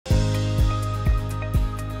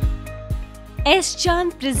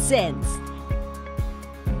S-Chan presents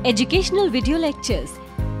educational video lectures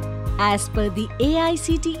as per the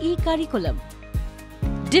AICTE curriculum.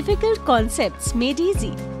 Difficult concepts made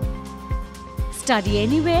easy. Study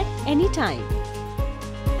anywhere, anytime.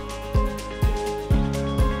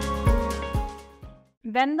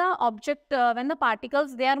 When the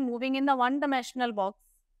particles, they are moving in the one-dimensional box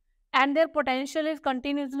and their potential is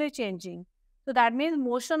continuously changing. So that means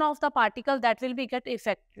motion of the particle that will be get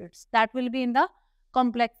affected. That will be in the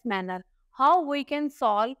complex manner. How we can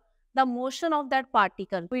solve the motion of that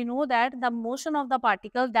particle? We know that the motion of the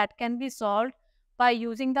particle that can be solved by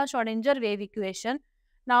using the Schrodinger wave equation.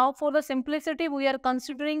 Now for the simplicity, we are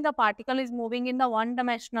considering the particle is moving in the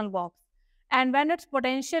one-dimensional box. And when its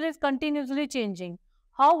potential is continuously changing,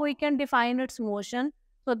 how we can define its motion?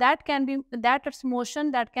 So that its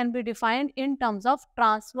motion that can be defined in terms of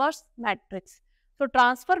transverse matrix. So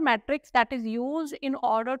transfer matrix that is used in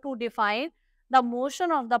order to define the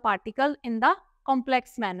motion of the particle in the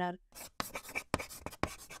complex manner.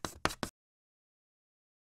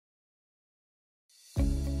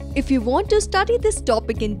 If you want to study this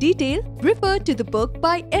topic in detail, refer to the book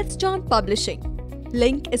by S-Chan Publishing.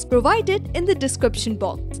 Link is provided in the description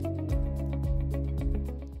box.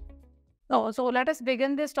 So let us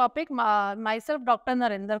begin this topic. Myself, Dr.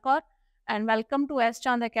 Narendra Kaur, and welcome to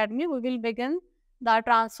S-Chan Academy. We will begin the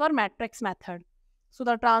transfer matrix method. So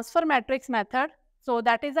the transfer matrix method, so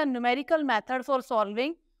that is a numerical method for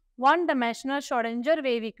solving one-dimensional Schrodinger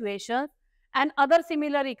wave equations and other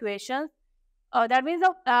similar equations. That means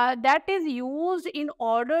that is used in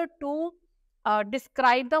order to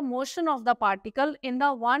describe the motion of the particle in the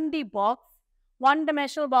 1D box.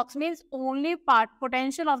 One-dimensional box means only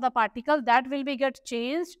potential of the particle that will be get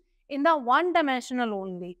changed in the one-dimensional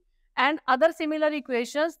only. And other similar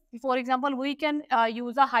equations, for example, we can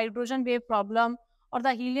use a hydrogen wave problem or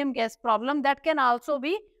the helium gas problem that can also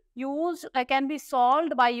be used, can be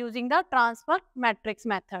solved by using the transfer matrix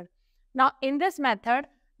method. Now, in this method,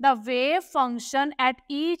 the wave function at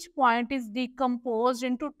each point is decomposed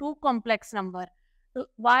into two complex numbers.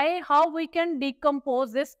 How we can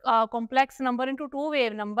decompose this complex number into two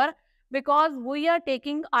wave number? Because we are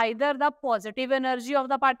taking either the positive energy of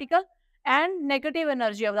the particle and negative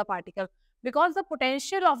energy of the particle, because the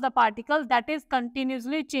potential of the particle that is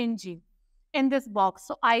continuously changing in this box.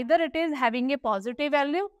 So either it is having a positive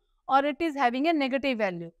value or it is having a negative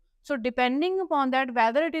value. So depending upon that,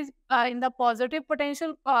 whether it is in the positive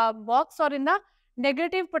potential box or in the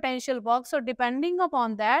negative potential box, so depending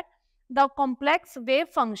upon that, the complex wave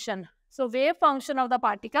function, so wave function of the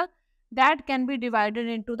particle, that can be divided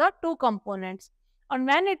into the two components. And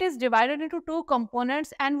when it is divided into two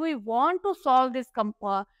components and we want to solve this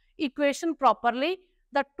equation properly,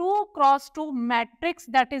 the 2 cross 2 matrix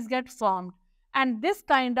that is get formed, and this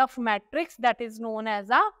kind of matrix that is known as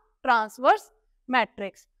a transverse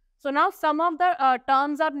matrix. So now some of the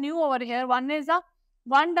terms are new over here. One is a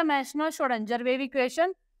one-dimensional Schrodinger wave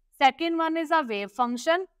equation. Second one is a wave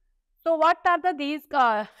function. So what are these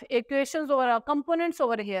equations or components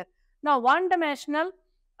over here? Now one-dimensional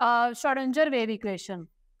Schrodinger wave equation.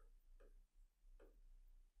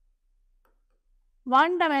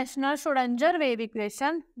 One-dimensional Schrodinger wave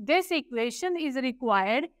equation. This equation is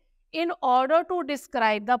required in order to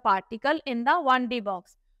describe the particle in the 1D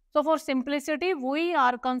box. So for simplicity, we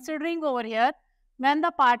are considering over here when the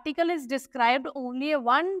particle is described only a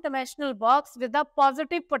one-dimensional box with a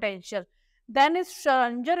positive potential, then is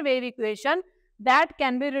Schrodinger wave equation that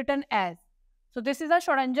can be written as. So this is a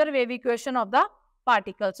Schrodinger wave equation of the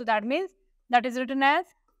particle. So that means that is written as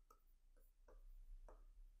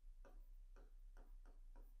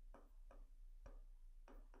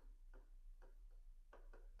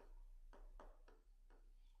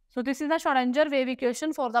So this is the Schrodinger wave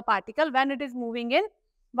equation for the particle when it is moving in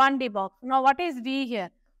 1D box. Now what is V here?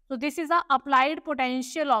 So this is the applied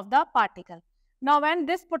potential of the particle. Now when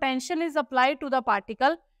this potential is applied to the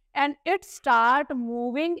particle and it start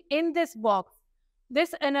moving in this box,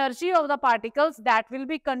 this energy of the particles that will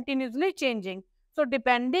be continuously changing. So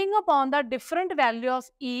depending upon the different value of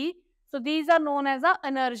E, so these are known as the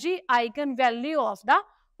energy eigenvalue of the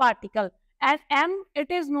particle. And M,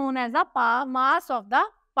 it is known as the mass of the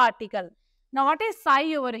particle. Now what is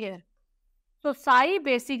psi over here? So psi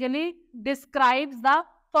basically describes the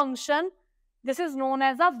function. This is known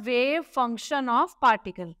as a wave function of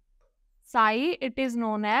particle. Psi, it is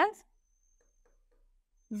known as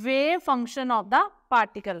wave function of the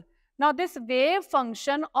particle. Now this wave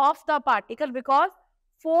function of the particle, because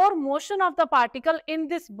for motion of the particle in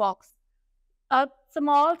this box,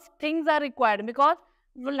 small things are required, because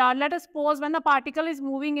let us suppose when the particle is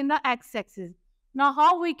moving in the x-axis, Now,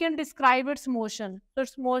 how we can describe its motion? So,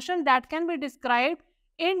 its motion that can be described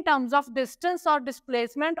in terms of distance or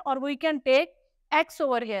displacement, or we can take x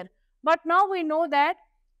over here. But now we know that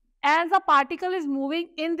as a particle is moving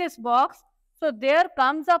in this box, so there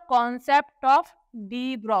comes a concept of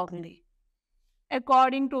de Broglie,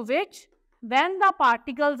 according to which when the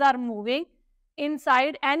particles are moving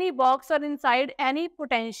inside any box or inside any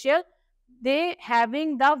potential, they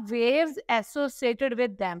having the waves associated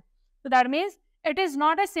with them. So that means it is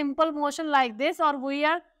not a simple motion like this, or we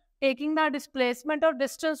are taking the displacement or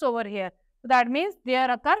distance over here. So that means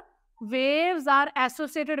there occur waves are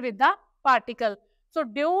associated with the particle. So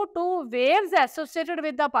due to waves associated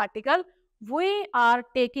with the particle, we are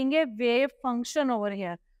taking a wave function over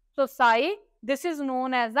here. So psi, this is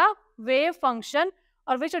known as a wave function,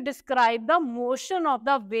 or which describe the motion of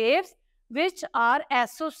the waves which are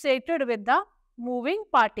associated with the moving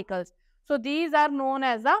particles. So these are known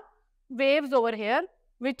as the waves over here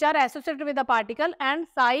which are associated with the particle, and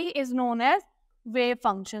psi is known as wave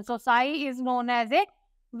function. So psi is known as a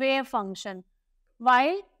wave function.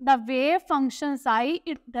 While the wave function psi,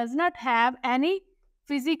 it does not have any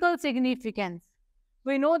physical significance.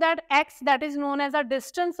 We know that x, that is known as a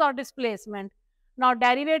distance or displacement. Now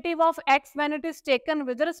derivative of x, when it is taken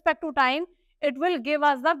with respect to time, it will give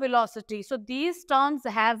us the velocity. So these terms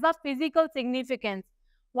has the physical significance.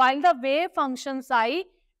 While the wave function psi,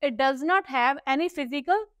 it does not have any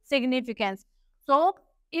physical significance. So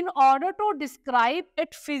in order to describe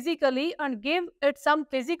it physically and give it some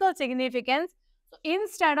physical significance, so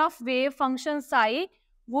instead of wave function psi,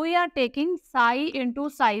 we are taking psi into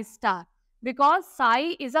psi star, because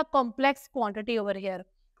psi is a complex quantity over here.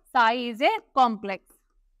 Psi is a complex.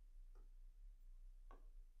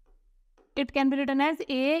 It can be written as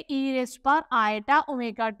a e raised to power iota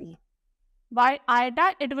omega t. By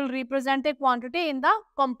iota, it will represent a quantity in the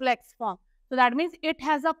complex form. So that means it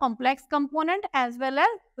has a complex component as well as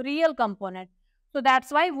real component. So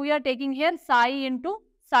that's why we are taking here psi into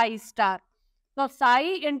psi star. So psi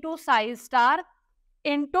into psi star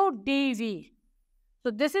into dV.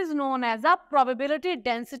 So this is known as a probability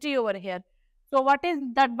density over here. So what is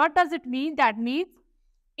that? What does it mean? That means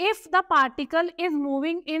if the particle is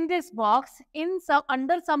moving in this box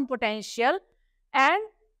under some potential, and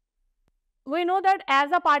we know that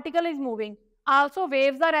as a particle is moving, also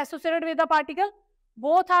waves are associated with the particle.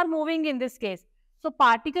 Both are moving in this case. So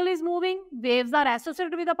particle is moving, waves are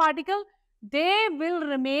associated with the particle. They will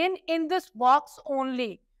remain in this box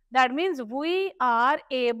only. That means we are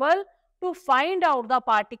able to find out the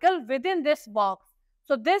particle within this box.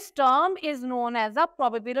 So this term is known as a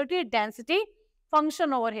probability density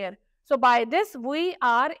function over here. So by this we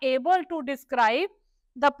are able to describe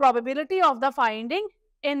the probability of the finding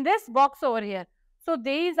in this box over here. So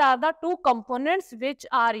these are the two components which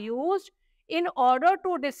are used in order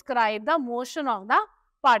to describe the motion of the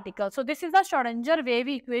particle. So this is the Schrodinger wave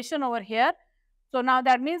equation over here. So now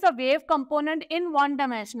that means a wave component in one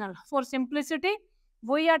dimensional. For simplicity,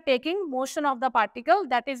 we are taking motion of the particle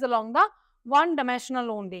that is along the one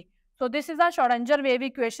dimensional only. So this is a Schrodinger wave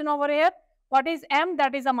equation over here. What is m?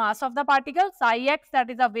 That is the mass of the particle. Psi x, that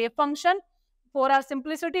is a wave function. For our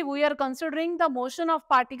simplicity, we are considering the motion of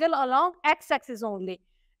particle along x-axis only.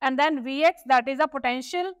 And then Vx, that is a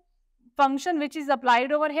potential function which is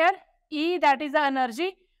applied over here. E, that is the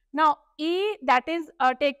energy. Now, E, that is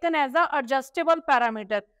taken as a adjustable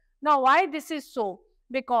parameter. Now, why this is so?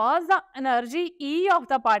 Because the energy E of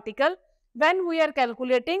the particle, when we are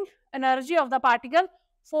calculating energy of the particle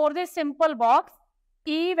for this simple box,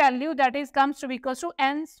 E value that is comes to be equal to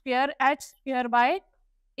n square h square by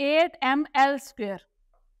 8 ml square.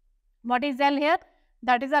 What is L here?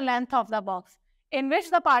 That is the length of the box in which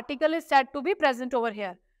the particle is said to be present over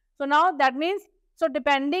here. So now that means, so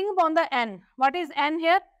depending upon the n, what is n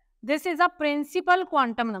here? This is a principal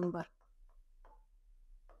quantum number.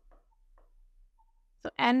 So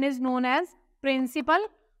n is known as principal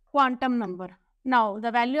quantum number. Now the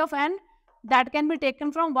value of n, that can be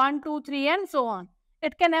taken from 1, 2, 3 and so on.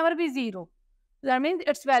 It can never be 0. That means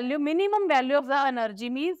its value, minimum value of the energy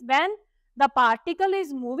means when the particle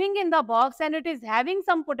is moving in the box and it is having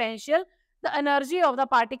some potential, the energy of the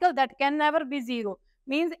particle that can never be 0.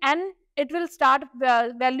 Means n, it will start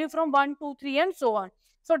value from 1, 2, 3 and so on.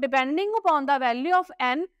 So depending upon the value of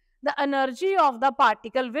n, the energy of the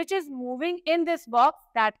particle which is moving in this box,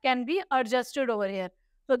 that can be adjusted over here.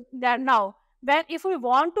 So that now, when if we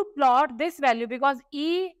want to plot this value, because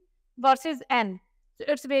E versus n, so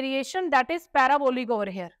its variation, that is parabolic over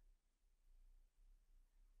here.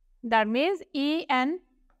 That means En,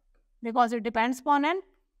 because it depends upon n,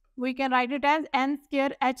 we can write it as n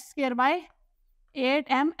square h square by 8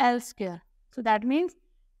 ml square. So that means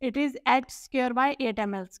it is h square by 8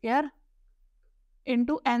 ml square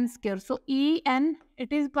into n square. So En,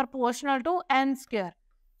 it is proportional to n square.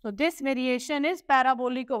 So this variation is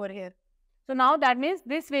parabolic over here. So now that means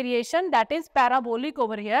this variation that is parabolic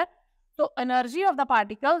over here. So energy of the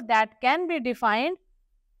particle that can be defined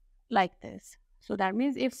like this. So that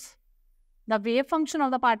means if the wave function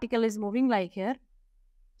of the particle is moving like here,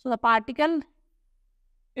 so the particle,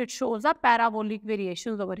 it shows a parabolic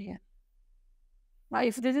variations over here. Now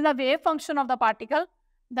if this is the wave function of the particle,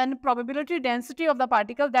 then probability density of the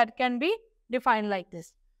particle that can be defined like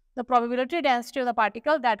this. The probability density of the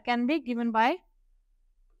particle that can be given by,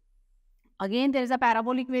 again there is a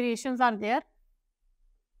parabolic variations are there.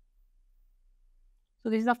 So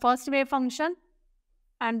this is the first wave function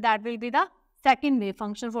and that will be the second wave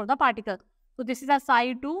function for the particle. So this is a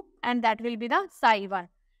psi 2 and that will be the psi 1.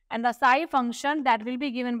 And the psi function that will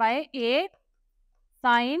be given by a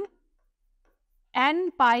sine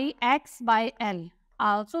n pi x by L.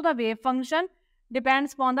 Also the wave function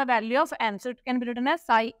depends upon the value of n. So it can be written as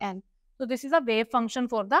psi n. So this is a wave function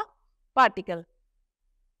for the particle.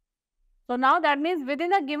 So now that means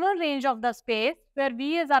within a given range of the space where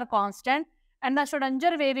V is our constant and the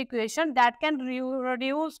Schrodinger wave equation that can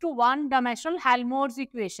reduce to one-dimensional Helmholtz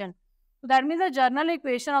equation. So that means the general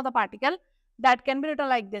equation of the particle that can be written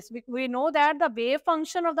like this. We know that the wave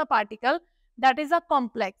function of the particle that is a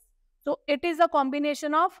complex. So it is a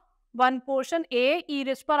combination of one portion a e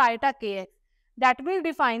raised per iota kx that will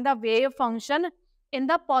define the wave function in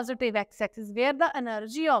the positive x-axis where the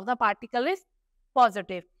energy of the particle is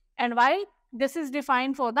positive, and while this is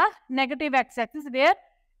defined for the negative x-axis where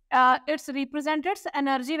it's represented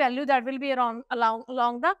energy value that will be along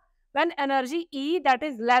the when energy E that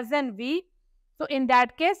is less than V. So in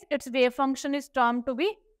that case its wave function is termed to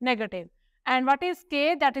be negative. And what is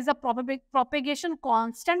K? That is a propagation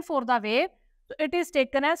constant for the wave. So it is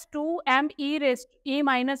taken as 2m e raised e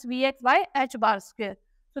minus Vx by h bar square.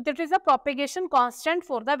 So that is a propagation constant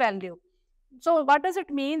for the value. So what does it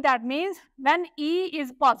mean? That means when E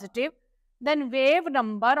is positive, then wave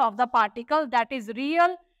number of the particle that is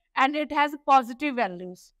real and it has positive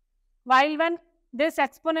values. While when this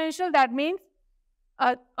exponential, that means,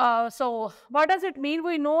 so what does it mean?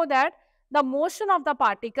 We know that the motion of the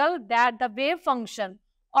particle, that the wave function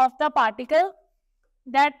of the particle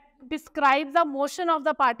that describes the motion of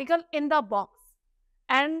the particle in the box,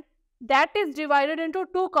 and that is divided into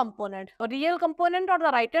two components, a real component or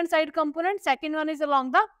the right hand side component, second one is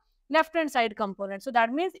along the left hand side component. So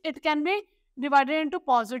that means it can be divided into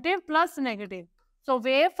positive plus negative. So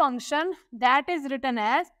wave function that is written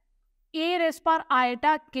as e raised per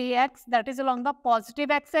iota kx, that is along the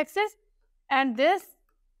positive x-axis, and this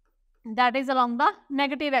that is along the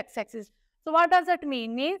negative x-axis. So what does it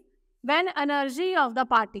mean? Means when energy of the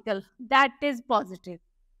particle that is positive,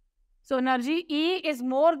 so energy E is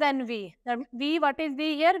more than V. The V, what is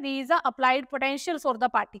V here? V is the applied potential for the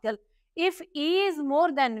particle. If E is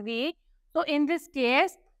more than V, so in this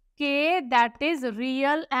case K that is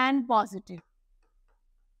real and positive.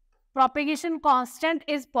 Propagation constant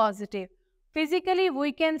is positive. Physically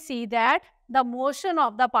we can see that the motion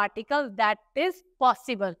of the particle that is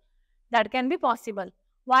possible, that can be possible.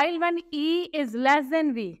 While when E is less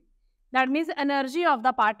than V, that means energy of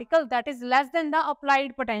the particle that is less than the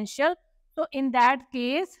applied potential. So in that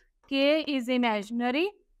case, K is imaginary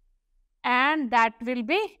and that will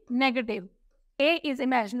be negative. K is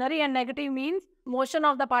imaginary and negative means motion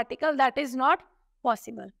of the particle that is not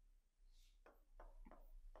possible.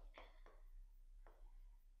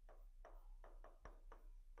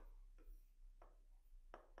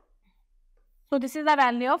 So this is the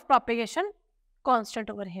value of propagation constant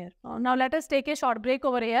over here. Now let us take a short break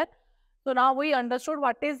over here. So now we understood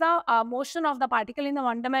what is the motion of the particle in the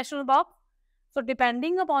one-dimensional box. So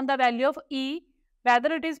depending upon the value of E,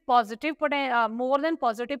 whether it is positive, more than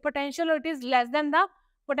positive potential, or it is less than the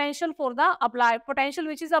potential for the applied potential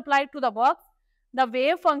which is applied to the box, the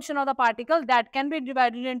wave function of the particle that can be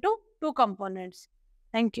divided into two components.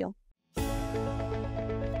 Thank you.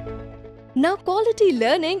 Now quality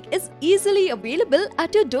learning is easily available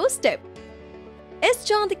at your doorstep. S.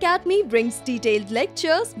 Chand Academy brings detailed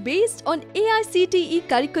lectures based on AICTE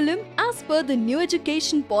curriculum as per the New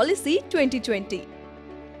Education Policy 2020.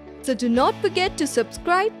 So do not forget to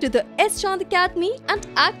subscribe to the S. Chand Academy and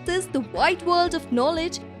access the wide world of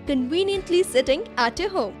knowledge conveniently sitting at your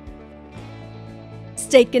home.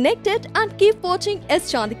 Stay connected and keep watching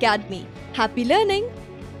S. Chand Academy. Happy learning!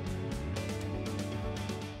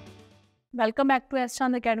 Welcome back to S.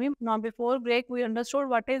 Chand Academy. Now before break, we understood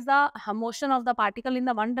what is the motion of the particle in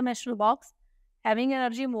the one-dimensional box having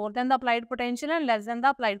energy more than the applied potential and less than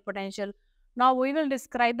the applied potential. Now we will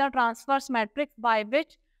describe the transverse matrix by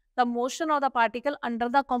which the motion of the particle under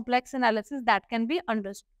the complex analysis that can be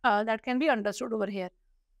understood over here.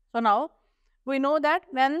 So now we know that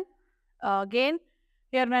when again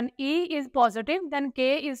here when E is positive, then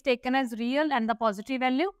K is taken as real and the positive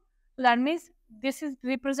value. So that means this is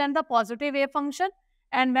represent the positive wave function,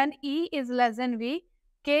 and when E is less than V,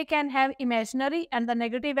 K can have imaginary and the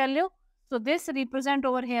negative value. So this represent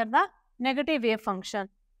over here the negative wave function.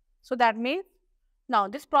 So that means now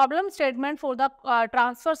this problem statement for the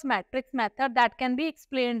transverse matrix method that can be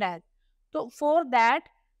explained as. So for that,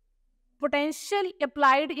 potential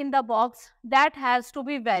applied in the box that has to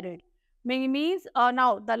be varied. Means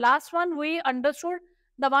now the last one we understood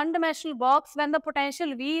the one-dimensional box when the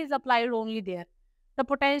potential V is applied only there. The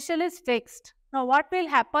potential is fixed. Now what will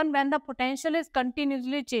happen when the potential is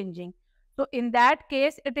continuously changing? So in that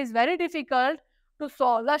case, it is very difficult to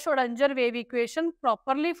solve the Schrodinger wave equation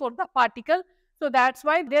properly for the particle. So that's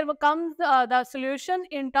why there comes the solution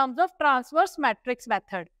in terms of transverse matrix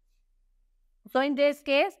method. So in this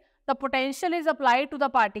case, the potential is applied to the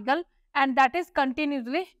particle and that is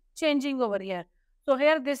continuously changing over here. So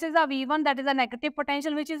here this is a V1, that is a negative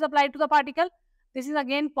potential which is applied to the particle. This is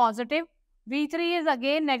again positive. V3 is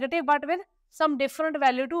again negative but with some different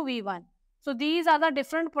value to V1. So these are the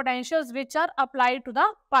different potentials which are applied to the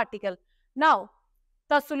particle. Now,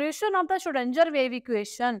 the solution of the Schrodinger wave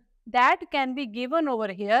equation that can be given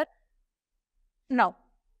over here now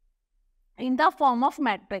in the form of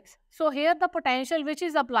matrix. So here the potential which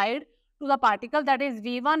is applied to the particle, that is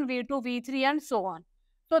V1, V2, V3 and so on.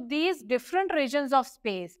 So these different regions of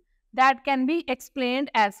space that can be explained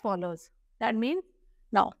as follows. That means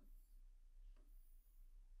now,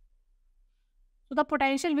 so the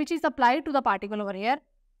potential which is applied to the particle over here,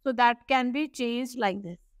 so that can be changed like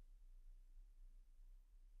this.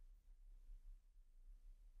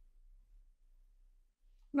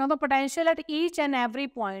 Now the potential at each and every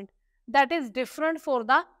point that is different for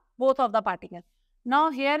the both of the particles. Now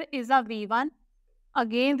here is a V1,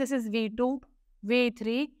 again this is V2,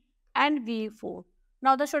 V3 and V4.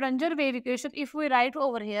 Now the Schrodinger wave equation, if we write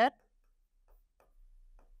over here,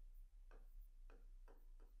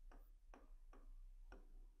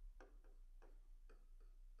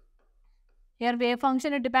 here wave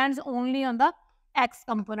function, it depends only on the x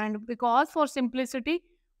component, because for simplicity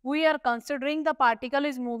we are considering the particle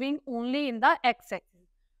is moving only in the x-axis.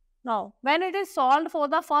 Now, when it is solved for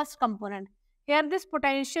the first component, here this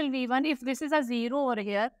potential V1, if this is a 0 over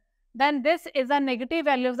here, then this is a negative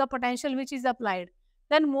value of the potential which is applied.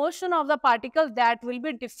 Then motion of the particle that will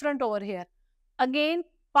be different over here. Again,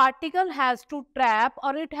 particle has to trap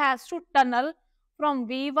or it has to tunnel from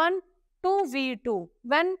V1 to V2.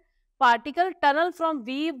 When particle tunnel from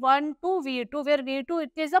V1 to V2, where V2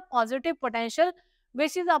 it is a positive potential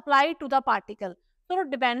which is applied to the particle. So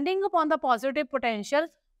depending upon the positive potential,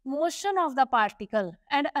 motion of the particle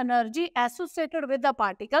and energy associated with the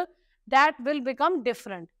particle that will become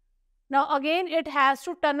different. Now again it has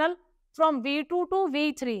to tunnel from V2 to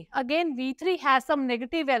V3. Again V3 has some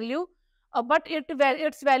negative value, but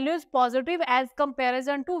its value is positive as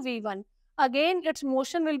comparison to V1. Again its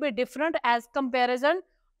motion will be different as comparison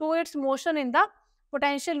to its motion in the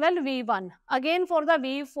potential well V1. Again for the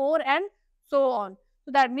V4 and so on.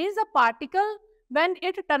 So that means the particle, when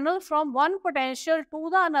it tunnels from one potential to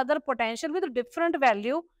the another potential with different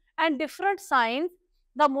value and different signs,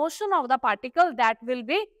 the motion of the particle that will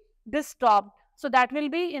be disturbed. So that will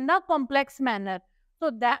be in a complex manner.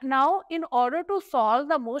 So that now in order to solve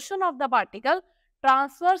the motion of the particle,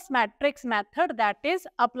 transverse matrix method that is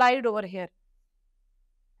applied over here.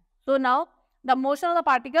 So now the motion of the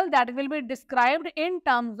particle that will be described in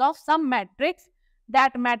terms of some matrix.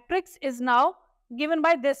 That matrix is now given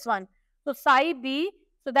by this one. So psi b,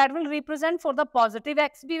 so that will represent for the positive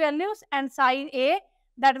xb values, and psi a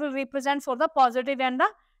that will represent for the positive and the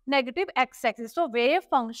negative x-axis. So wave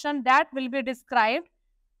function that will be described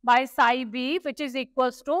by psi b, which is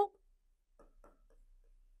equals to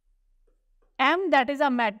m, that is a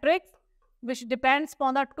matrix which depends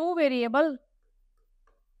upon the two variable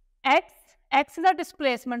x. X is a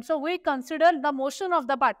displacement. So we consider the motion of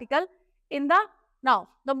the particle in the, now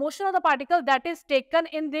the motion of the particle that is taken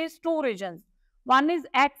in these two regions. One is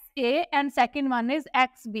xa and second one is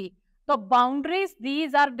xb. So boundaries,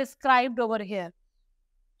 these are described over here.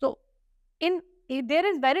 So there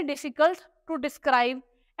is very difficult to describe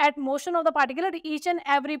at motion of the particle at each and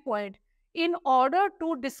every point. In order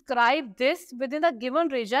to describe this within the given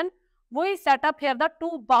region, we set up here the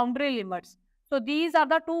two boundary limits. So these are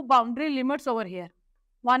the two boundary limits over here.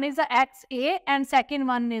 One is the XA and second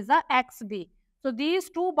one is the XB. So these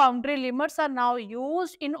two boundary limits are now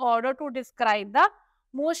used in order to describe the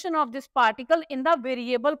motion of this particle in the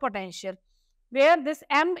variable potential, where this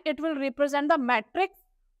m, it will represent the matrix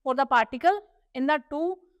for the particle in the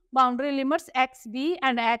two boundary limits xb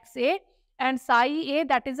and xa, and psi a,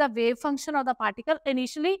 that is a wave function of the particle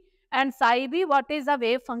initially, and psi b, what is the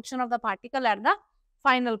wave function of the particle at the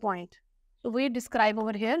final point. So we describe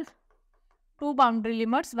over here two boundary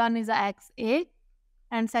limits. One is a xa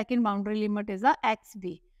and second boundary limit is a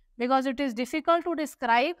xb, because it is difficult to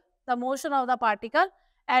describe the motion of the particle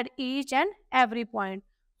at each and every point.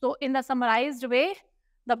 So in the summarized way,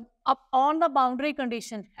 on the boundary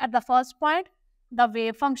condition, at the first point the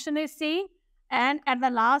wave function is c, and at the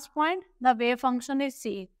last point the wave function is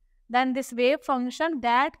c. Then this wave function,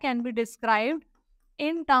 that can be described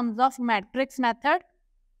in terms of matrix method,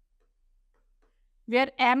 where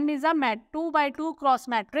m is a 2 by 2 cross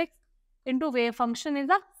matrix into wave function is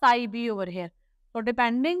a psi b over here. So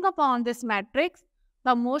depending upon this matrix,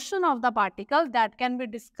 the motion of the particle, that can be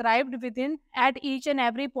described within at each and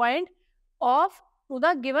every point of to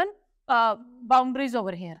the given boundaries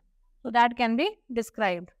over here. So that can be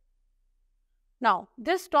described. Now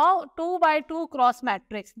this 2 by 2 cross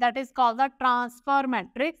matrix, that is called the transfer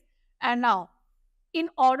matrix. And now in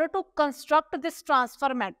order to construct this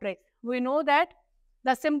transfer matrix, we know that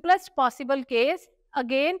the simplest possible case,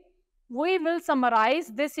 again we will summarize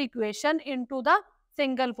this equation into the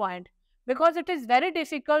single point, because it is very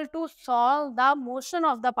difficult to solve the motion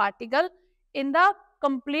of the particle in the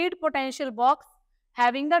complete potential box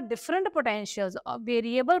having the different potentials,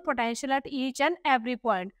 variable potential at each and every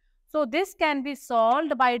point. So this can be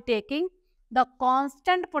solved by taking the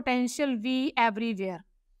constant potential V everywhere.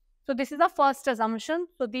 So this is the first assumption.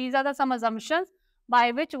 So these are the some assumptions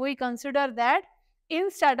by which we consider that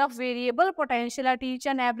instead of variable potential at each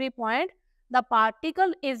and every point, the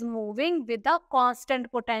particle is moving with the constant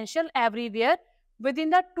potential everywhere within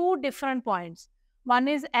the two different points. One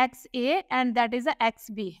is xa and that is a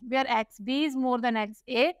xb, where xb is more than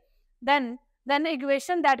xa, then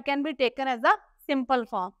equation that can be taken as a simple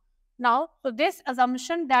form. Now, so this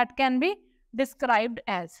assumption that can be described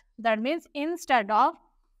as, that means instead of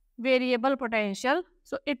variable potential,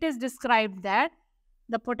 so it is described that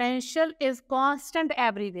the potential is constant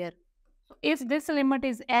everywhere. So if this limit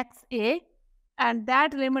is xa and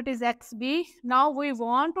that limit is xb, now we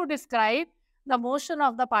want to describe the motion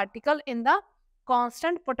of the particle in the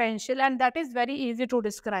constant potential, and that is very easy to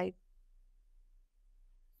describe.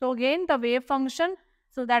 So again the wave function,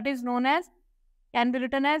 so that is known as, can be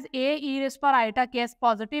written as a e raised power iota k as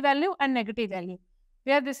positive value and negative value,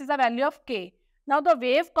 where this is a value of k. Now the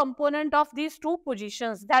wave component of these two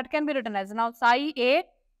positions, that can be written as, now psi a,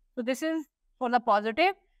 so this is for the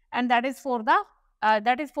positive and that is for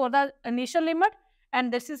the initial limit,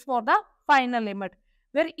 and this is for the final limit,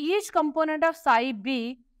 where each component of psi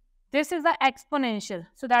b, this is the exponential.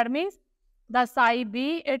 So that means the psi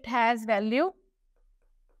b, it has value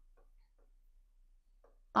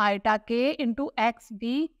iota k into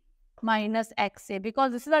xb minus xa,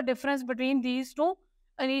 because this is the difference between these two,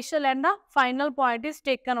 initial and the final point is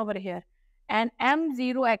taken over here, and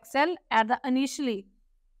m0xl at the initially,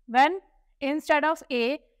 when instead of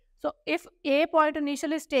a, so if a point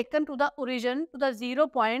initially is taken to the origin, to the 0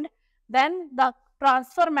 point, then the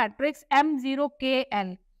transfer matrix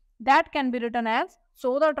m0kl, that can be written as,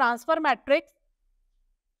 so the transfer matrix,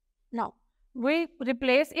 now we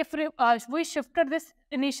replace, if we shifted this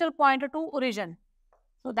initial point to origin,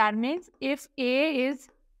 so that means if a is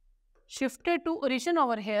shifted to origin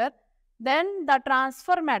over here, then the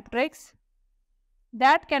transfer matrix,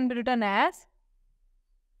 that can be written as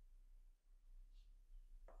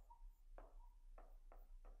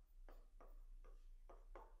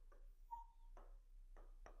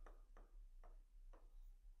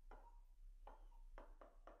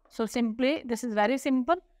So simply, this is very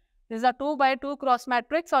simple. This is a 2 by 2 cross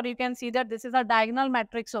matrix, or you can see that this is a diagonal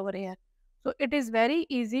matrix over here. So it is very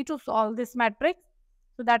easy to solve this matrix.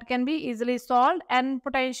 So that can be easily solved, and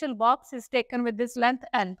potential box is taken with this length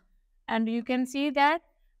L. And you can see that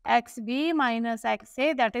xb minus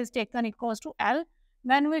xa, that is taken equals to L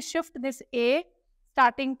when we shift this A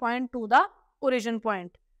starting point to the origin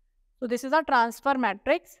point. So this is a transfer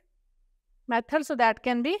matrix method, so that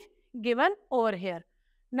can be given over here.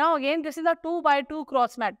 Now again, this is a 2 by 2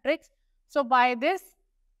 cross matrix. So by this,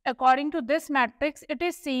 according to this matrix, it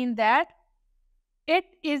is seen that it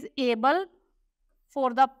is able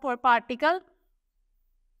for the particle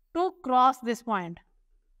to cross this point.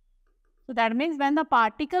 So that means when the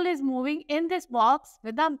particle is moving in this box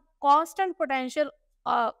with the constant potential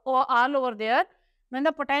all over there, when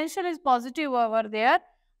the potential is positive over there,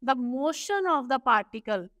 the motion of the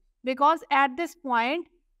particle, because at this point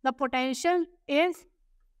the potential is,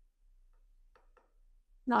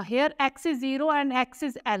 now here x is 0 and x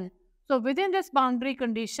is L. So within this boundary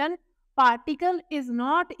condition, particle is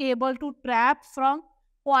not able to trap from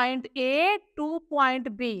point A to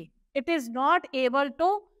point B. It is not able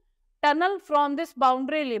to tunnel from this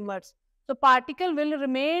boundary limits. So particle will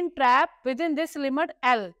remain trapped within this limit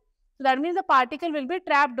L. So that means the particle will be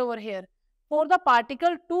trapped over here. For the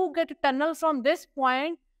particle to get tunnel from this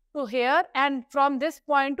point to here and from this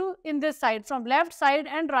point to in this side, from left side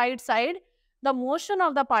and right side, the motion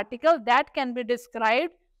of the particle that can be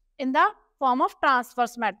described in the form of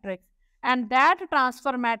transverse matrix. And that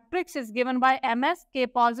transfer matrix is given by Ms, K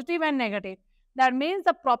positive and negative. That means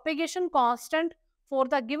the propagation constant for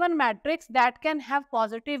the given matrix that can have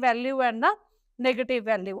positive value and the negative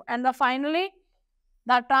value. And finally,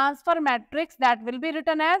 the transfer matrix that will be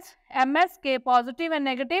written as Ms, K positive and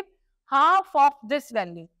negative, half of this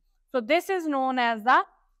value. So this is known as the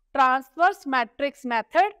transverse matrix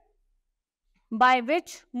method, by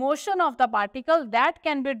which motion of the particle that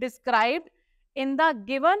can be described in the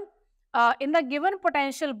given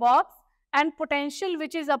potential box, and potential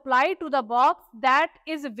which is applied to the box that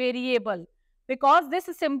is variable, because this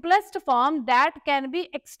simplest form that can be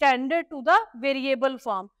extended to the variable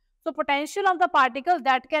form. So potential of the particle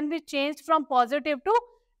that can be changed from positive to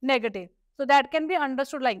negative. So that can be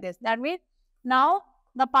understood like this. That means now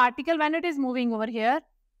the particle, when it is moving over here,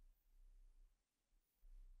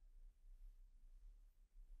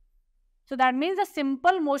 so that means the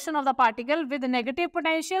simple motion of the particle with negative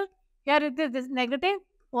potential. Here it is this negative,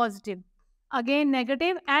 positive, again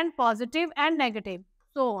negative and positive and negative,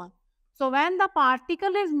 so on. So when the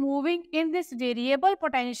particle is moving in this variable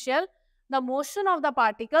potential, the motion of the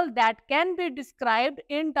particle that can be described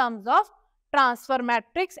in terms of transfer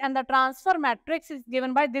matrix, and the transfer matrix is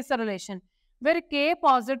given by this relation, where K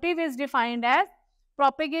positive is defined as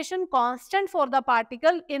propagation constant for the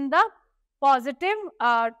particle in the positive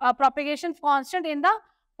propagation constant in the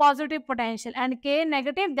positive potential, and K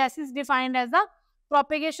negative, this is defined as the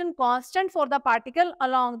propagation constant for the particle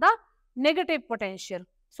along the negative potential.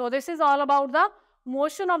 So this is all about the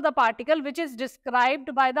motion of the particle, which is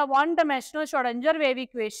described by the one-dimensional Schrodinger wave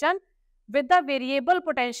equation with the variable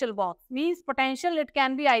potential box. Means potential, it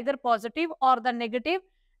can be either positive or the negative,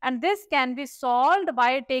 and this can be solved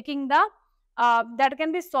by taking the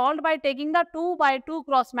 2 by 2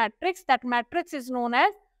 cross matrix. That matrix is known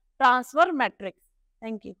as transfer matrix.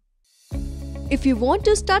 Thank you. If you want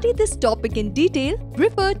to study this topic in detail,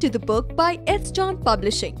 refer to the book by S. Chand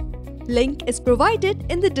Publishing. Link is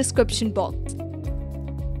provided in the description box.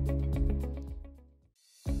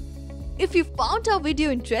 If you found our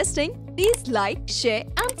video interesting, please like, share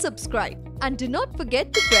and subscribe. And do not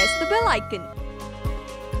forget to press the bell icon.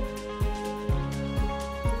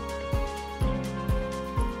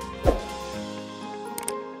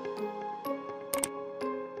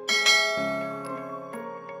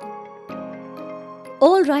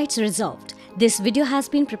 All rights reserved. This video has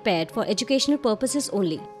been prepared for educational purposes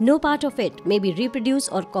only. No part of it may be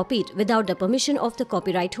reproduced or copied without the permission of the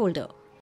copyright holder.